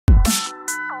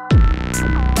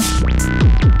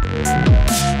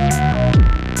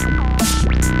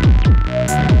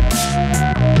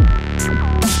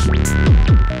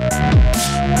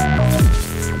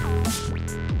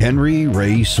Henry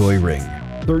Ray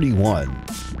Soyring, 31.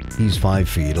 He's 5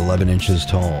 feet 11 inches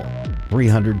tall,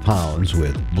 300 pounds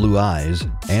with blue eyes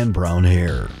and brown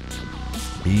hair.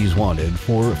 He's wanted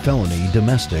for felony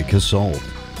domestic assault.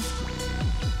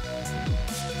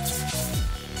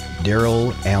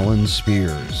 Daryl Allen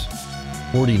Spears,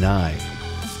 49.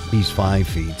 He's 5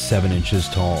 feet 7 inches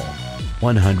tall,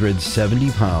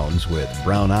 170 pounds with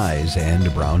brown eyes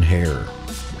and brown hair.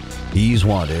 He's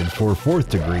wanted for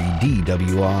 4th-degree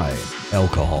DWI,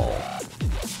 alcohol.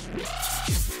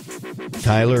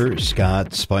 Tyler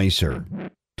Scott Spicer,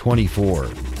 24.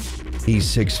 He's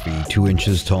 6 feet 2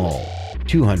 inches tall,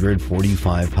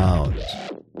 245 pounds.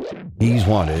 He's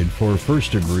wanted for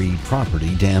 1st-degree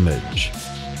property damage.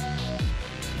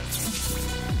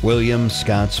 William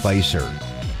Scott Spicer,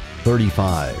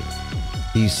 35.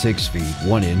 He's 6 feet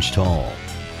 1 inch tall,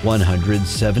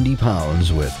 170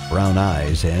 pounds with brown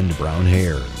eyes and brown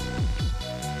hair.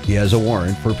 He has a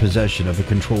warrant for possession of a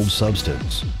controlled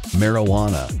substance,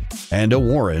 marijuana, and a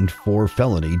warrant for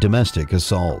felony domestic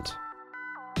assault.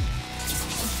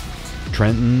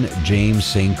 Trenton James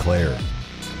St. Clair,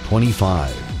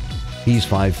 25. He's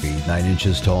 5 feet 9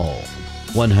 inches tall,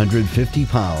 150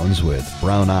 pounds with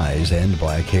brown eyes and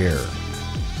black hair.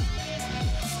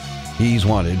 He's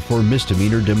wanted for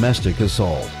misdemeanor domestic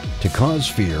assault to cause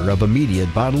fear of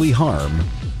immediate bodily harm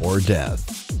or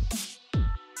death.